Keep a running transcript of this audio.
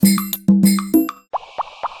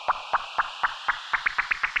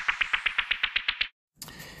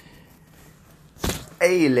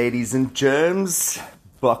Hey, ladies and germs,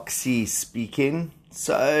 Boxy speaking. This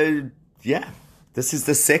is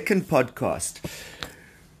the second podcast.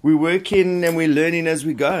 We're working and we're learning as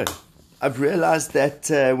we go. I've realized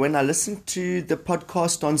that when I listen to the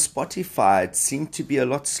podcast on Spotify, it seemed to be a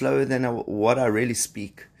lot slower than what I really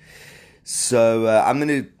speak. So I'm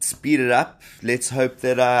going to speed it up. Let's hope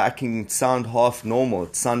that I can sound half normal.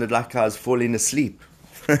 It sounded like I was falling asleep.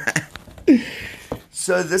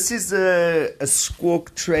 So this is a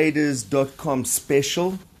squawktraders.com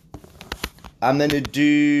special. I'm going to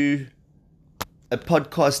do a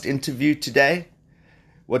podcast interview today.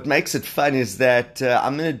 What makes it fun is that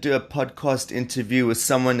I'm going to do a podcast interview with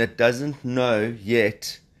someone that doesn't know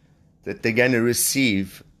yet that they're going to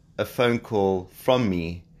receive a phone call from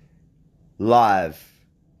me live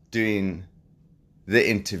doing the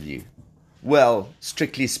interview. Well,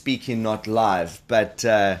 strictly speaking, not live, but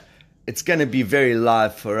it's going to be very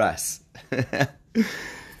live for us.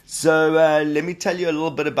 So let me tell you a little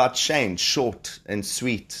bit about Shane, short and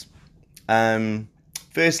sweet.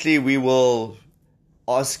 Firstly, we will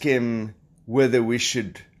ask him whether we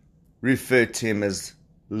should refer to him as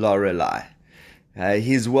Lorelei.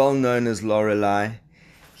 He's well known as Lorelei.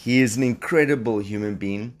 He is an incredible human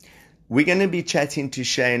being. We're going to be chatting to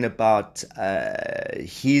Shane about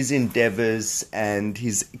his endeavors and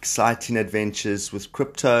his exciting adventures with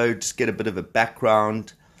crypto, just get a bit of a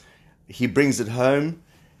background. He brings it home.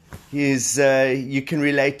 You can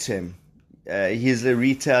relate to him. He's a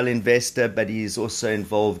retail investor, but he's also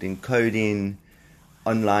involved in coding,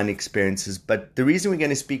 online experiences. But the reason we're going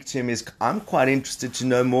to speak to him is I'm quite interested to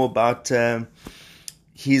know more about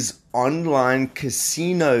his online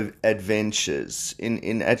casino adventures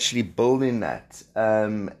in actually building that,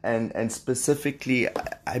 and specifically,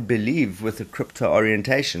 I believe, with a crypto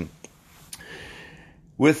orientation.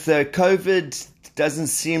 With COVID, it doesn't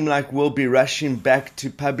seem like we'll be rushing back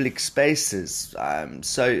to public spaces.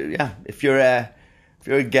 If you're a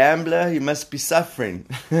gambler, you must be suffering.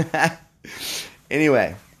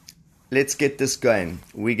 Anyway, let's get this going.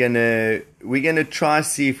 We're gonna try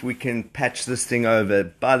see if we can patch this thing over.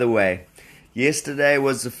 By the way, yesterday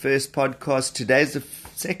was the first podcast. Today's the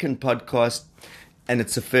second podcast, and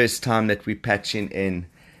it's the first time that we're patching in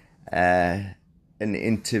an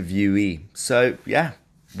interviewee. So yeah,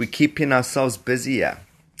 we're keeping ourselves busy here.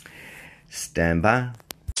 Stand by.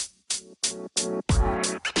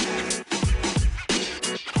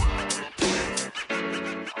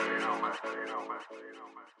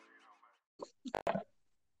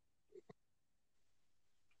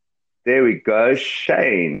 There we go,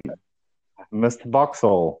 Shane. Mr.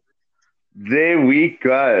 Boxall. There we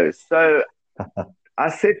go. So I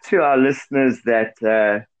said to our listeners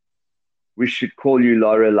that we should call you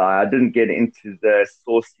Lorelei. I didn't get into the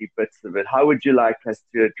saucy bits of it. How would you like us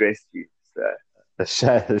to address you, sir?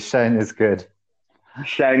 Shane is good.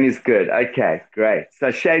 Shane is good. Okay, great. So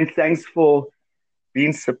Shane, thanks for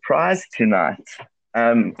being surprised tonight.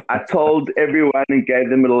 I told everyone and gave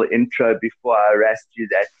them a little intro before I harassed you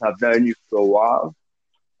that I've known you for a while.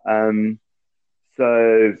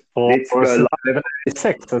 Let's go live.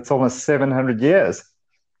 It's almost 700 years.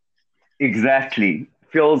 Exactly.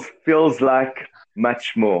 Feels like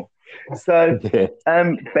much more. So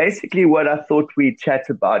basically what I thought we'd chat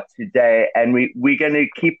about today, and we're going to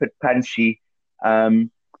keep it punchy. I'm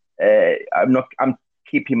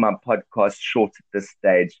keeping my podcast short at this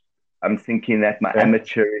stage. I'm thinking that my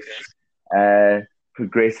amateurish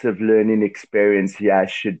progressive learning experience here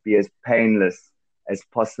should be as painless as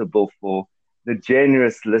possible for the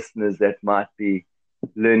generous listeners that might be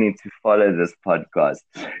learning to follow this podcast.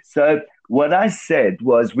 So what I said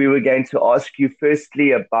was we were going to ask you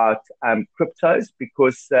firstly about cryptos,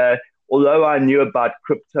 because although I knew about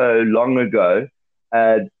crypto long ago,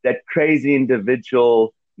 that crazy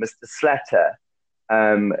individual, Mr. Slatter,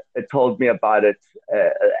 told me about it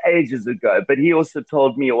ages ago, but he also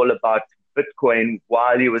told me all about Bitcoin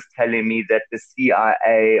while he was telling me that the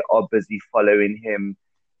CIA are busy following him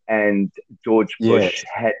and George Bush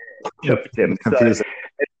had chipped him.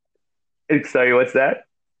 Sorry, what's that?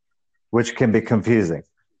 Which can be confusing.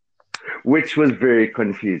 Which was very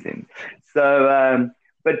confusing. So,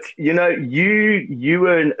 but you know, you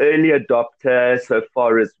were an early adopter so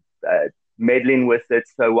far as meddling with it.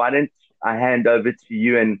 So why don't I hand over to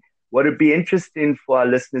you? And what would be interesting for our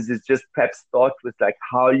listeners is just perhaps start with like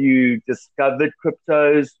how you discovered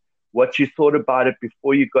cryptos, what you thought about it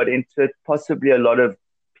before you got into it. Possibly a lot of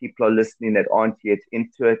people are listening that aren't yet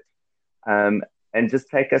into it, and just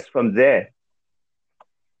take us from there.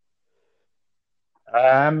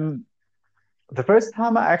 The first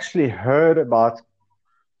time I actually heard about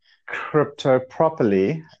crypto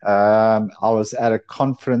properly. I was at a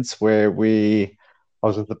conference where I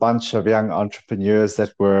was with a bunch of young entrepreneurs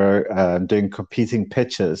that were doing competing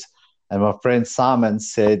pitches. And my friend Simon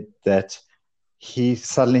said that he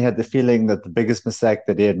suddenly had the feeling that the biggest mistake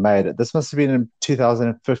that he had made, this must have been in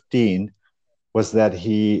 2015, was that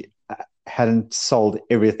he hadn't sold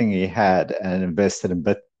everything he had and invested in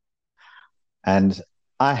Bitcoin. And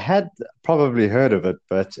I had probably heard of it,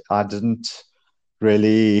 but I didn't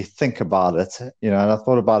really think about it, and I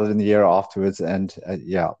thought about it in the year afterwards, and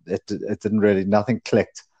yeah, it didn't really, nothing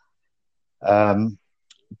clicked. Um,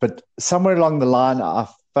 but somewhere along the line, I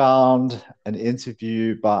found an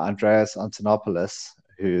interview by Andreas Antonopoulos,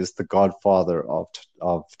 who is the godfather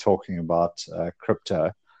of talking about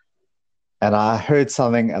crypto. And I heard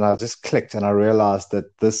something and I just clicked and I realized that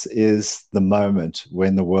this is the moment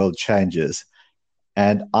when the world changes.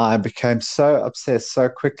 And I became so obsessed so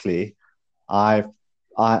quickly. I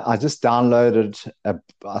I just downloaded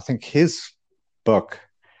I think his book,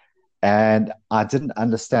 and I didn't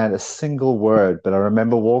understand a single word, but I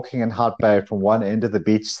remember walking in Hot Bay from one end of the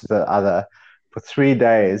beach to the other for 3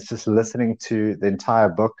 days, just listening to the entire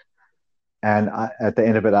book. And at the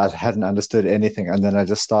end of it, I hadn't understood anything, and then I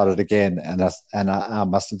just started again, and I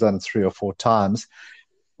must have done it 3 or 4 times.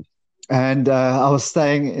 And I was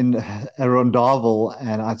staying in Arundel,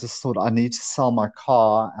 and I just thought I need to sell my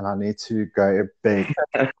car and I need to go big.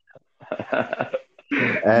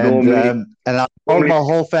 And Normally, and I told normally, my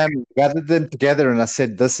whole family, gathered them together, and I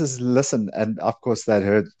said, "This is listen." And of course, they'd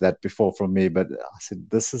heard that before from me, but I said,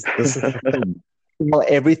 "This is the thing. Well,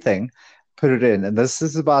 everything, put it in." And this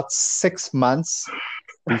is about 6 months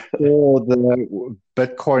before the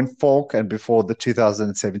Bitcoin fork and before the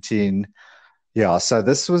 2017. Yeah, so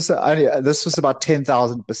this was about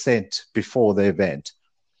 10,000% before the event.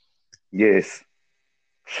 yes.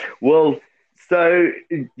 Well, so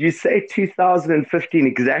you say 2015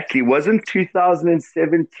 exactly. Wasn't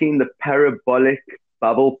 2017 the parabolic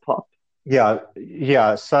bubble pop? Yeah,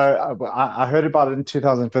 yeah. So I heard about it in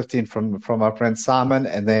 2015 from my friend Simon,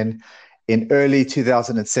 and then in early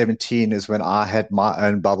 2017 is when I had my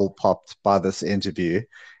own bubble popped by this interview,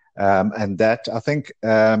 and that I think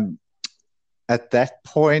at that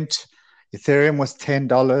point Ethereum was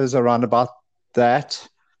 $10 around about that.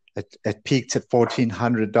 It peaked at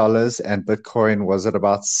 $1,400, and Bitcoin was at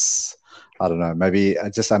about I don't know, maybe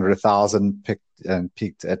just under 1,000, picked and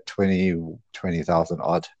peaked at 20,000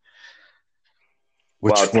 odd, Wow,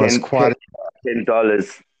 which was quite. $10,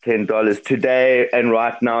 $10 today, and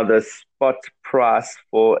right now the spot price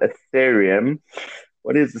for Ethereum.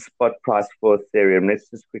 What is the spot price for Ethereum? Let's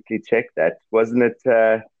just quickly check that. Wasn't it?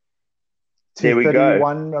 There we go.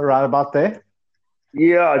 231 around about there.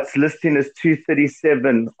 Yeah, it's listing as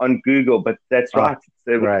 237 on Google, but that's Ah, right.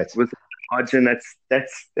 It's, great. with margin,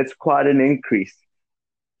 that's quite an increase.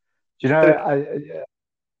 Do you know, So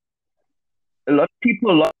a lot of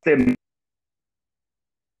people lost them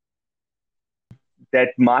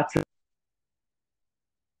that might have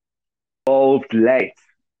evolved late.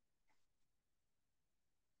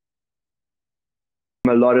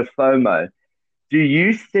 A lot of FOMO. Do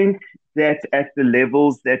you think that at the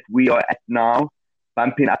levels that we are at now,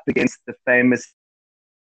 bumping up against the famous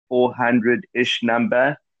 400-ish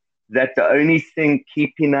number, that the only thing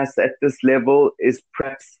keeping us at this level is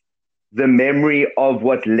perhaps the memory of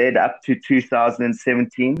what led up to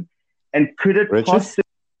 2017? And could it Richard? possibly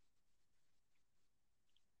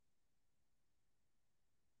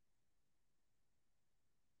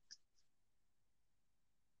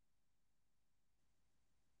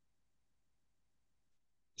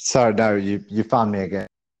So no, you found me again.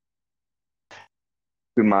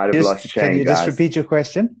 we might have lost Can Shane, you just guys? repeat your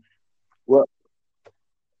question? Well,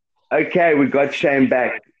 okay, we got Shane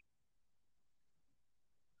back.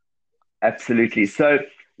 Absolutely. So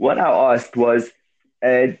what I asked was,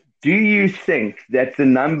 uh, do you think that the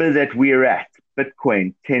number that we're at,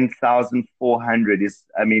 Bitcoin, 10,400 is,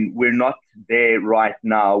 I mean, we're not there right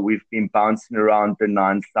now. We've been bouncing around the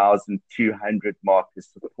 9,200 mark as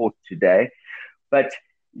support today. But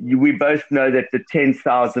we both know that the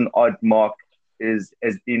 10,000 odd mark has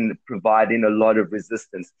been providing a lot of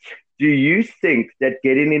resistance. Do you think that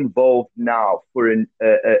getting involved now for a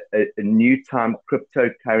new time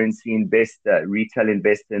cryptocurrency investor, retail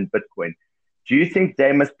investor in Bitcoin, do you think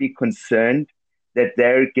they must be concerned that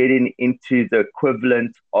they're getting into the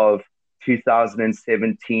equivalent of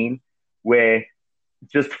 2017, where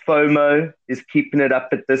just FOMO is keeping it up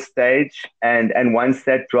at this stage, and once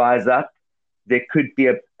that dries up, there could be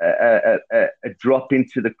a drop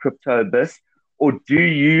into the crypto abyss? or do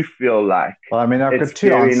you feel like Well, I mean, I've it's got two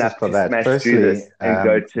fair answers enough for to that. smash through this Firstly, and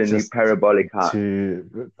go to a new just parabolic high?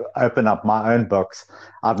 to open up my own books,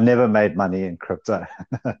 I've never made money in crypto.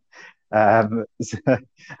 So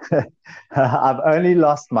I've only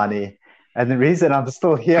lost money, and the reason I'm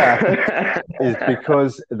still here is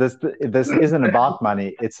because this isn't about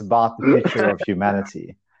money; it's about the future of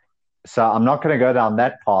humanity. So I'm not going to go down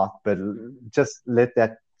that path, but just let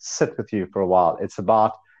that sit with you for a while. It's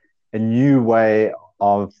about a new way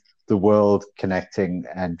of the world connecting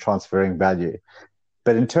and transferring value.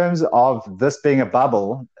 But in terms of this being a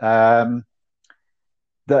bubble,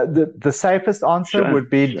 the safest answer Sure. would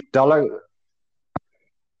be dollar.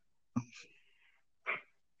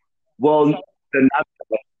 Well, the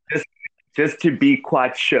number, just to be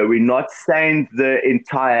quite sure, we're not saying the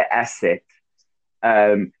entire asset.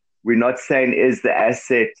 We're not saying is the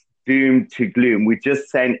asset doomed to gloom. We're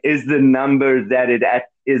just saying is the number that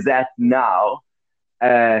is at now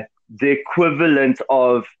the equivalent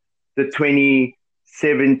of the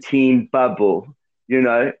 2017 bubble. You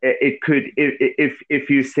know, it could, if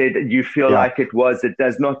you said you feel like it was, it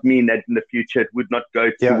does not mean that in the future it would not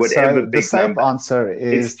go to whatever So the big safe number. answer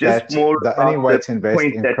It's is just that more the only about way the to invest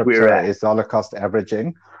point in that we're crypto at. is dollar cost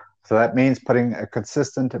averaging. So that means putting a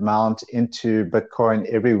consistent amount into Bitcoin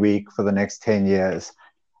every week for the next 10 years.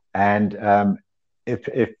 And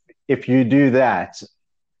if you do that,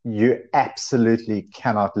 you absolutely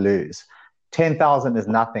cannot lose. 10,000 is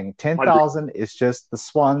nothing. 10,000 is just the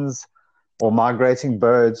swans or migrating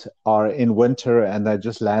birds are in winter and they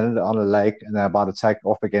just landed on a lake and they're about to take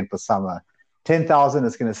off again for summer. 10,000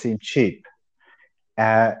 is going to seem cheap.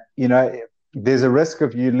 You know, there's a risk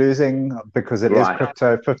of you losing because it is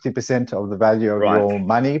crypto, 50% of the value of your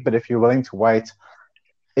money. But if you're willing to wait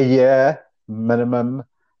a year minimum,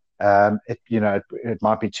 it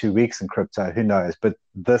might be 2 weeks in crypto, who knows? But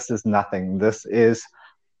this is nothing. This is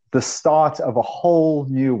the start of a whole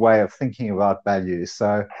new way of thinking about value.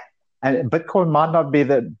 So, and Bitcoin might not be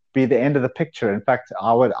the end of the picture. In fact,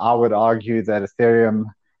 I would argue that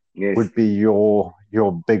Ethereum would be your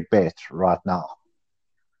big bet right now.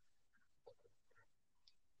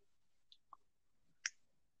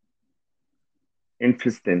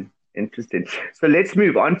 Interesting. So let's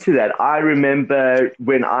move on to that. I remember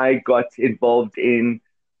when I got involved in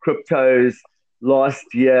cryptos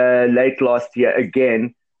late last year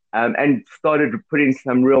again, and started putting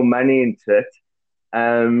some real money into it.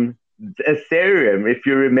 Ethereum, if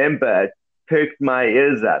you remember, perked my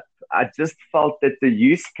ears up. I just felt that the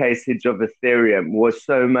use casage of Ethereum was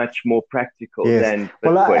so much more practical than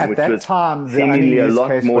Bitcoin, well, at that time, the only use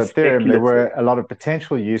case for Ethereum, there were a lot of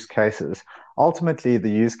potential use cases. Ultimately, the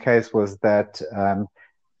use case was that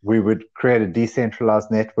we would create a decentralized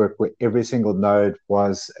network where every single node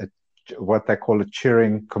was what they call a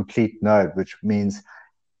Turing complete node, which means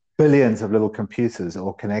billions of little computers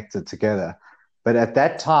all connected together. But at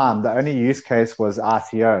that time, the only use case was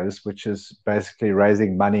ICOs, which is basically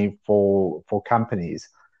raising money for companies.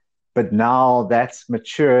 But now that's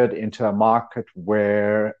matured into a market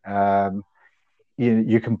where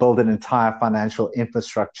you can build an entire financial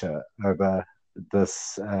infrastructure over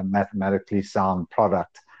this mathematically sound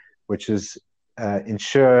product, which is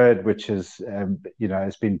insured, which is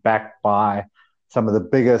has been backed by some of the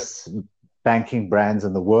biggest banking brands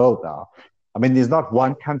in the world now. I mean, there's not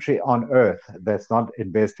one country on earth that's not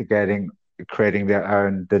investigating creating their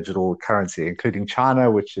own digital currency, including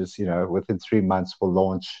China, which is, within 3 months will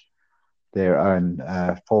launch their own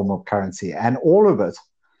form of currency. And all of it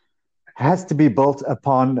has to be built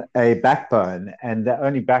upon a backbone. And the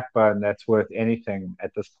only backbone that's worth anything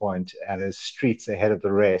at this point and is streets ahead of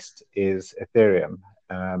the rest is Ethereum.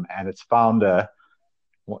 And its founder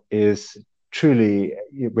is truly,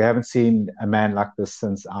 we haven't seen a man like this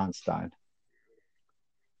since Einstein.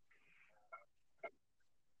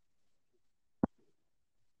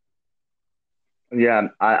 Yeah,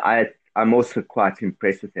 I'm also quite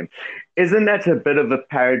impressed with him. Isn't that a bit of a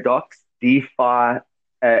paradox? DeFi,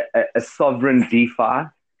 a sovereign DeFi.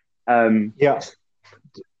 Yeah.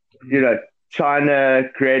 China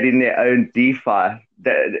creating their own DeFi.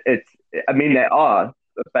 They are,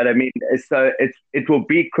 but so it will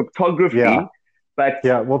be cryptography. Yeah. But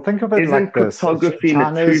well, think of it like this: cryptography in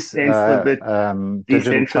the true sense of it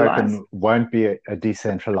digital token won't be a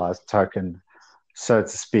decentralized token, so to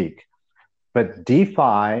speak. But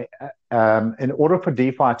DeFi, in order for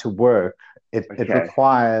DeFi to work, it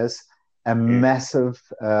requires a massive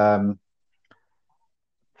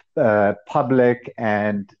public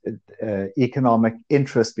and economic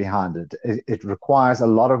interest behind it. It requires a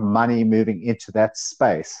lot of money moving into that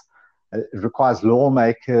space. It requires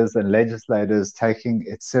lawmakers and legislators taking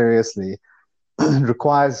it seriously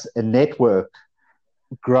requires a network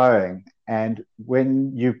growing. And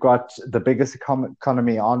when you've got the biggest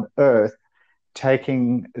economy on earth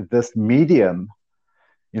taking this medium,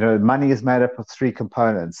 money is made up of three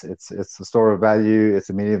components. It's a store of value, it's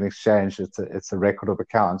a medium of exchange, it's a record of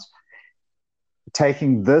accounts.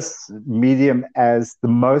 Taking this medium as the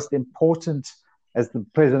most important, as the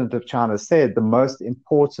president of China said, the most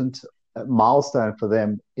important milestone for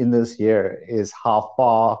them in this year is how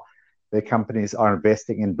far their companies are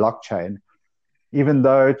investing in blockchain. Even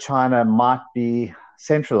though China might be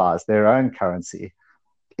centralized, their own currency,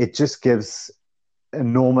 it just gives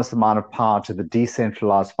enormous amount of power to the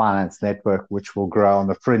decentralized finance network, which will grow on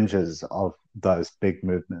the fringes of those big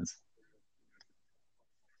movements.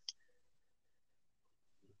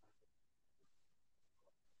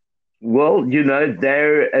 Well,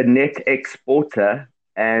 they're a net exporter,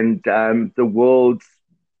 and the world's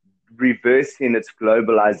reversing its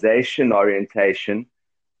globalization orientation.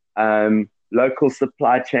 Local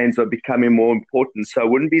supply chains are becoming more important. So I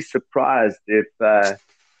wouldn't be surprised if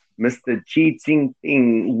Mr. Xi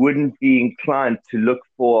Jinping wouldn't be inclined to look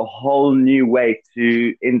for a whole new way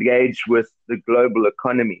to engage with the global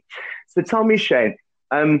economy. So tell me, Shane,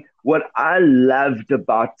 what I loved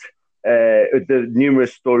about the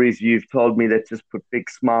numerous stories you've told me that just put big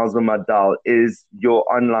smiles on my dial is your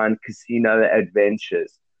online casino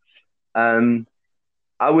adventures.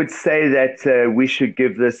 I would say that we should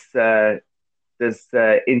give this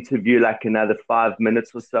interview like another 5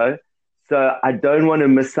 minutes or so. So I don't want to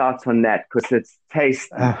miss out on that because it's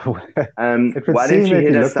tasty. Why don't you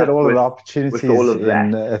hit us up at all of the opportunities in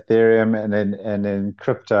Ethereum and in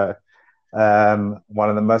crypto? One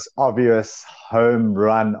of the most obvious home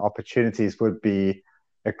run opportunities would be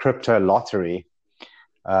a crypto lottery.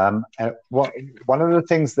 And one of the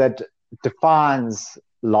things that defines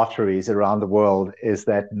lotteries around the world is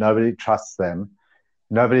that nobody trusts them.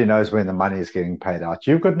 Nobody knows when the money is getting paid out.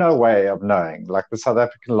 You've got no way of knowing. Like the South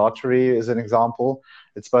African lottery is an example.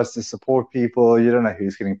 It's supposed to support people. You don't know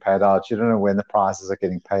who's getting paid out. You don't know when the prizes are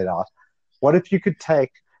getting paid out. What if you could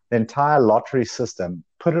take the entire lottery system,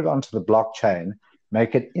 put it onto the blockchain,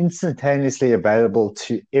 make it instantaneously available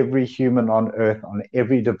to every human on earth on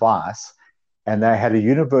every device, and they had a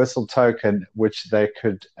universal token which they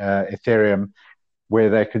could, Ethereum, where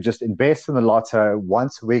they could just invest in the lotto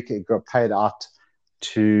once a week. It got paid out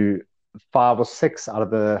to 5 or 6 out of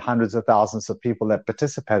the hundreds of thousands of people that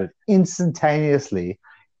participated instantaneously.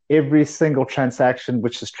 Every single transaction,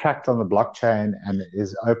 which is tracked on the blockchain and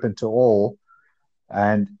is open to all,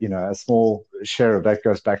 and a small share of that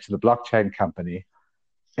goes back to the blockchain company.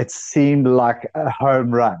 It seemed like a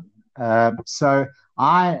home run. So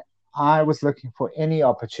I was looking for any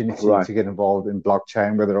opportunity to get involved in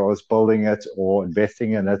blockchain, whether I was building it or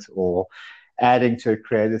investing in it or adding to it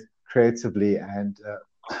creatively, and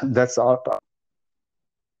that's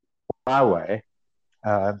my way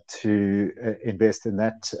to invest in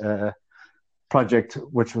that project,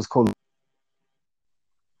 which was called,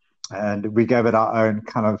 and we gave it our own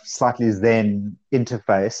kind of slightly Zen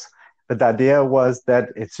interface. But the idea was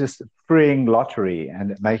that it's just freeing lottery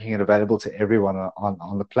and making it available to everyone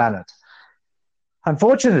on the planet.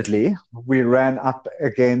 Unfortunately, we ran up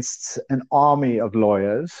against an army of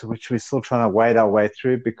lawyers, which we're still trying to wade our way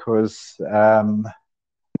through because we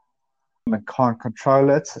can't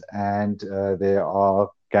control it, and there are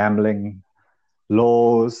gambling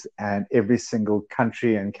laws, and every single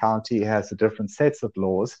country and county has a different sets of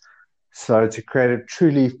laws. So to create a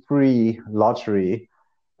truly free lottery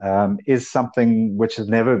is something which has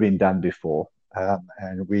never been done before,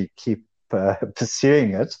 and we keep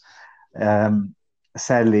pursuing it.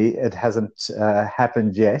 Sadly, it hasn't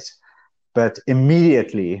happened yet, but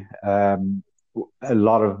immediately a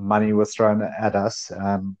lot of money was thrown at us.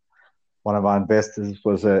 One of our investors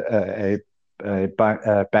was a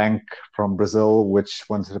bank from Brazil, which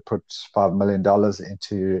wanted to put $5 million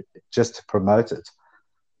into just to promote it.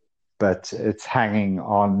 But it's hanging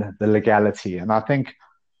on the legality. And I think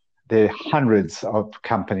there are hundreds of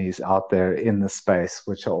companies out there in the space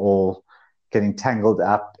which are all getting tangled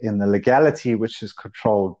up in the legality, which is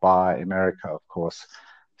controlled by America, of course.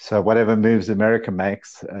 So whatever moves America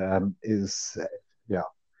makes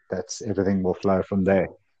that's everything will flow from there.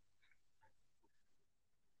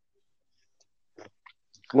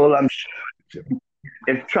 Well, I'm sure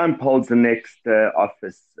if Trump holds the next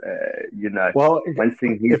office, Well, one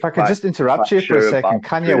thing if I could just interrupt you for a second,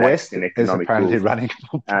 Kanye West is apparently running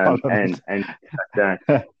for parliament.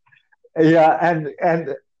 Yeah,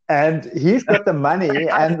 and he's got the money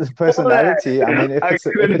and the personality. I mean, if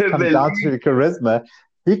it comes down to charisma,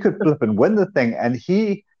 he could flip and win the thing. And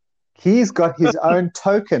he's got his own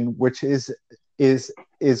token, which is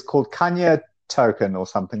is called Kanya token or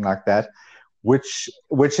something like that, which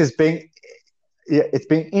is being it's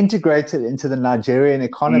being integrated into the Nigerian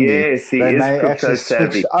economy. Yes, he they is may crypto actually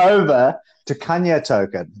savvy. switch over to Kanya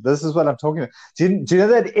token. This is what I'm talking about. Do you know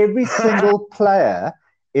that every single player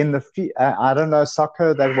in the I don't know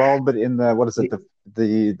soccer that well, but in the what is it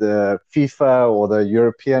the FIFA or the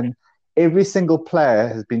European, every single player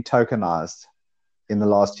has been tokenized in the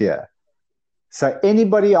last year. So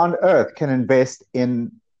anybody on earth can invest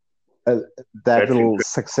in that That's little incredible.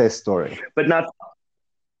 success story. But now,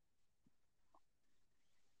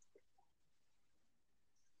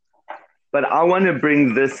 but I want to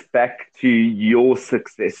bring this back to your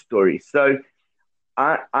success story. So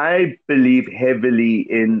I believe heavily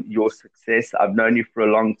in your success. I've known you for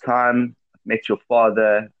a long time. I've met your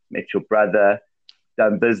father, met your brother,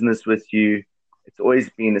 done business with you. It's always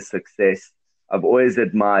been a success. I've always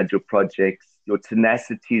admired your projects. Your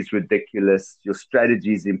tenacity is ridiculous. Your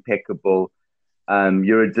strategy is impeccable.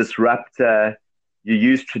 You're a disruptor. You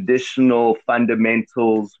use traditional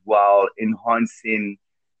fundamentals while enhancing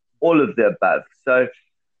all of the above. So,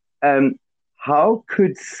 how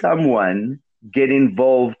could someone get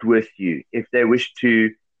involved with you if they wish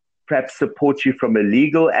to perhaps support you from a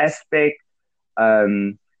legal aspect?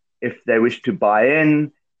 If they wish to buy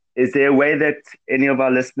in, is there a way that any of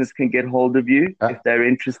our listeners can get hold of you if they're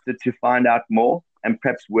interested to find out more and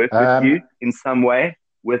perhaps work with you in some way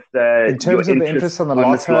with in terms your of the interest on the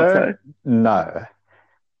lotto? No.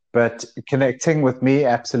 But connecting with me,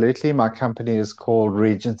 absolutely. My company is called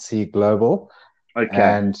Regency Global. Okay.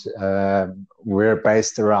 And we're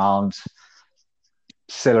based around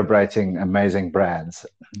celebrating amazing brands.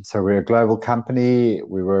 So we're a global company.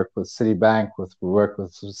 We work with Citibank. We work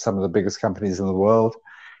with some of the biggest companies in the world.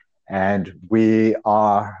 And we're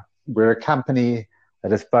a company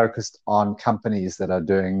that is focused on companies that are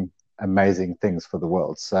doing amazing things for the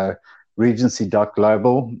world. So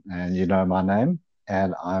Regency.global, and you know my name,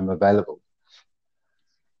 and I'm available.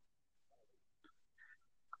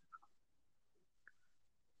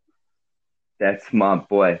 That's my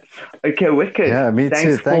boy. Okay, wicked. Yeah, me Thanks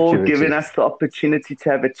too. Thank for you, giving us the opportunity to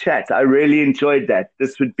have a chat. I really enjoyed that.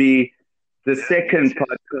 This would be the second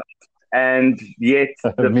podcast and yet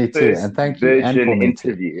the me first too. And thank you. And virgin for me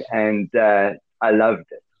interview. too. And I loved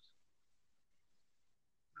it.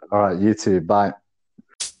 All right, you too. Bye.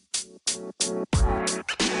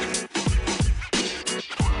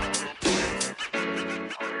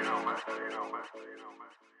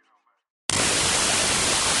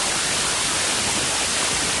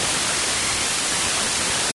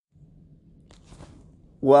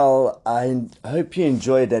 Well, I hope you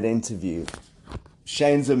enjoyed that interview.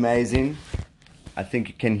 Shane's amazing. I think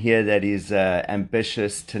you can hear that he's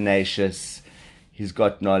ambitious, tenacious. He's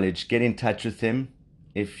got knowledge. Get in touch with him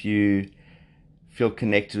if you feel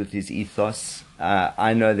connected with his ethos.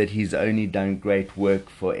 I know that he's only done great work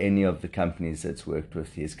for any of the companies that's worked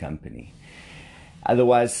with his company.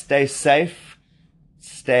 Otherwise, stay safe,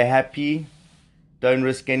 stay happy, don't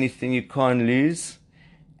risk anything you can't lose,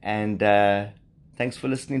 and thanks for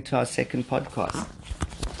listening to our second podcast.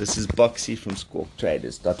 This is Boxy from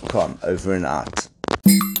SquawkTraders.com, over and out.